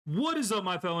What is up,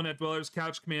 my fellow net dwellers?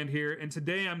 Couch Command here, and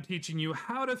today I'm teaching you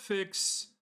how to fix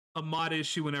a mod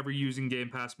issue whenever using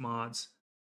Gamepass mods.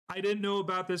 I didn't know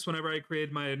about this whenever I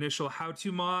created my initial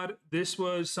how-to mod. This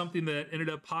was something that ended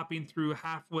up popping through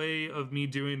halfway of me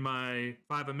doing my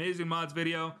 5 amazing mods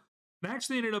video. And I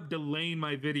actually ended up delaying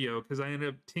my video because I ended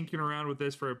up tinkering around with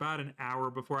this for about an hour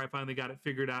before I finally got it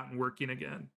figured out and working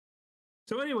again.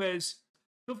 So anyways,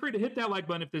 feel free to hit that like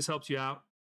button if this helps you out.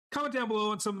 Comment down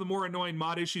below on some of the more annoying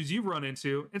mod issues you've run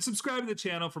into, and subscribe to the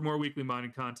channel for more weekly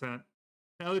modding content.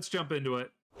 Now let's jump into it.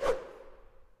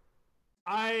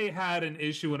 I had an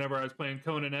issue whenever I was playing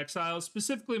Conan Exiles.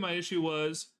 Specifically, my issue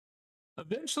was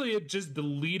eventually it just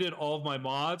deleted all of my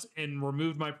mods and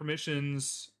removed my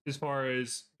permissions as far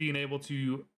as being able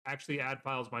to actually add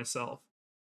files myself.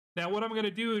 Now what I'm going to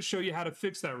do is show you how to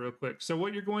fix that real quick. So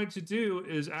what you're going to do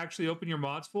is actually open your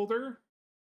mods folder.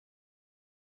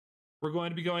 We're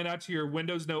going to be going out to your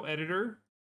Windows No Editor,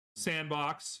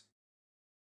 Sandbox.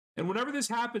 And whenever this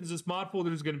happens, this mod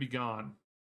folder is going to be gone.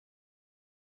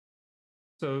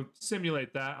 So to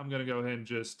simulate that, I'm going to go ahead and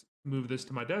just move this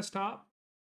to my desktop.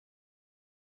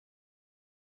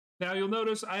 Now you'll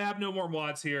notice I have no more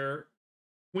mods here.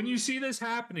 When you see this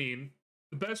happening,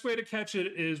 the best way to catch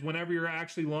it is whenever you're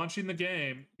actually launching the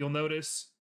game, you'll notice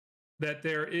that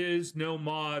there is no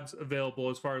mods available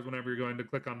as far as whenever you're going to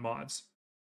click on mods.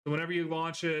 So whenever you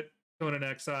launch it, Conan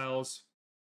Exiles,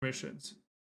 permissions.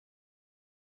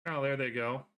 Oh, there they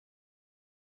go.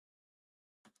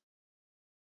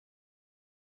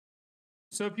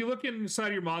 So if you look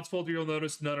inside your mods folder, you'll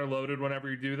notice none are loaded whenever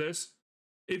you do this.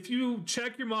 If you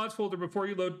check your mods folder before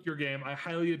you load your game, I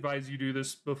highly advise you do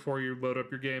this before you load up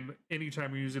your game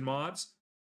anytime you're using mods.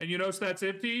 And you notice that's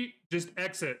empty, just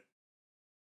exit.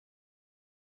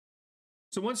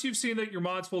 So once you've seen that your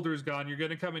mods folder is gone, you're going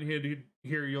to come in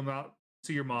here, you'll not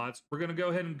see your mods. We're going to go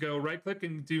ahead and go right click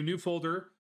and do new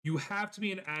folder. You have to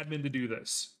be an admin to do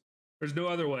this. There's no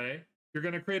other way. You're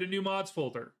going to create a new mods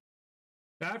folder.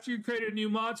 After you create a new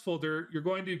mods folder, you're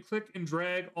going to click and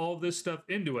drag all this stuff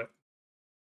into it.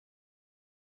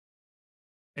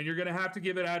 And you're going to have to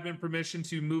give it admin permission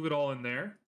to move it all in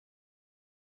there.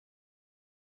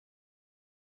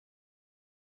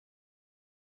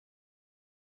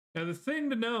 Now, the thing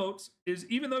to note is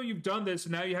even though you've done this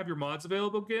and now you have your mods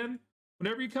available again,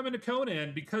 whenever you come into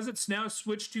Conan, because it's now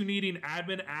switched to needing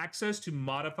admin access to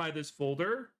modify this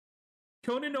folder,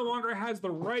 Conan no longer has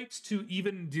the rights to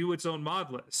even do its own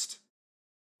mod list.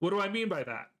 What do I mean by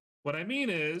that? What I mean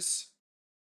is,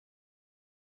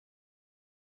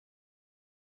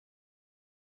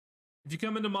 if you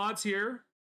come into mods here,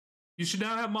 you should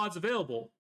now have mods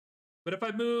available. But if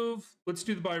I move, let's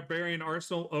do the Barbarian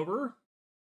Arsenal over.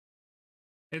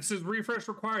 It says refresh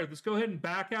required. Let's go ahead and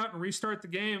back out and restart the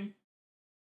game.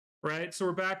 Right? So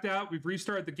we're backed out. We've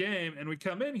restarted the game. And we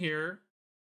come in here.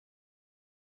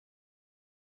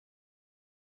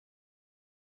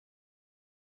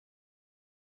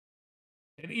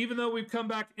 And even though we've come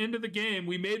back into the game,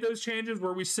 we made those changes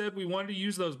where we said we wanted to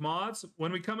use those mods.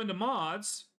 When we come into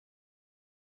mods,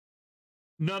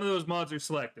 none of those mods are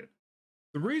selected.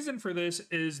 The reason for this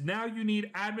is now you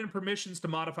need admin permissions to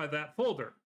modify that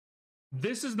folder.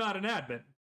 This is not an admin.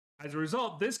 As a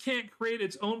result, this can't create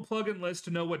its own plugin list to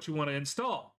know what you want to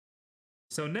install.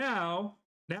 So now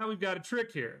we've got a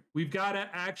trick here. We've got to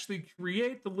actually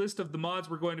create the list of the mods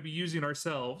we're going to be using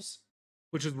ourselves,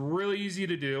 which is really easy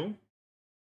to do.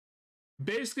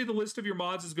 Basically, the list of your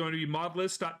mods is going to be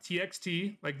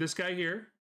modlist.txt, like this guy here.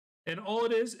 And all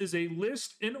it is a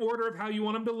list in order of how you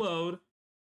want them to load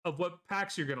of what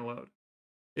packs you're going to load.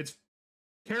 It's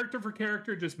character for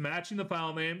character, just matching the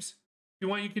file names. If you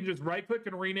want, you can just right-click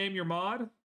and rename your mod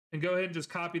and go ahead and just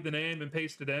copy the name and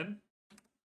paste it in.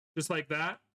 Just like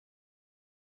that.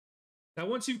 Now,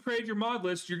 once you've created your mod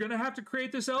list, you're going to have to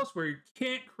create this elsewhere. You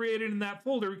can't create it in that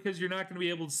folder because you're not going to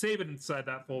be able to save it inside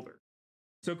that folder.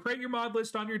 So create your mod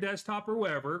list on your desktop or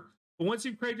wherever. But once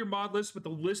you've created your mod list with the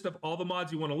list of all the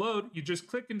mods you want to load, you just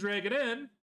click and drag it in.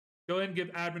 Go ahead and give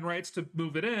admin rights to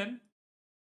move it in.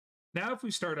 Now, if we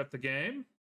start up the game,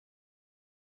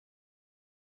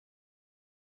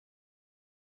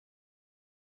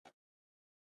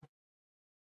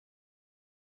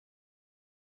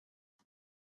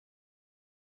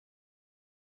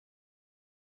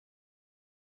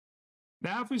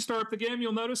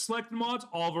 you'll notice selected mods,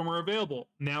 all of them are available.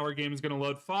 Now our game is going to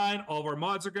load fine. All of our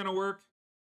mods are going to work.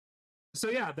 So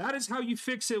yeah, that is how you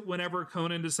fix it whenever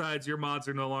Conan decides your mods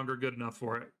are no longer good enough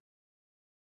for it.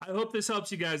 I hope this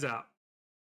helps you guys out.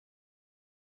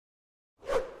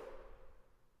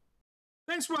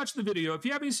 Thanks for watching the video. If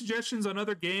you have any suggestions on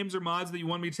other games or mods that you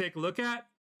want me to take a look at,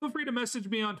 feel free to message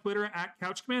me on Twitter at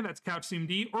CouchCommand, that's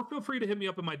CouchCMD, or feel free to hit me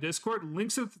up in my Discord.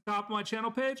 Links at the top of my channel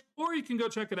page, or you can go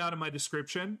check it out in my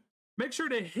description. Make sure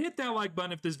to hit that like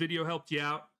button if this video helped you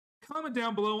out. Comment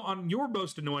down below on your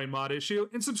most annoying mod issue,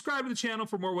 and subscribe to the channel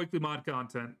for more weekly mod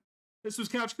content. This was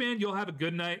CouchCommand. You'll have a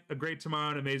good night, a great tomorrow,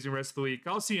 and an amazing rest of the week.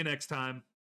 I'll see you next time.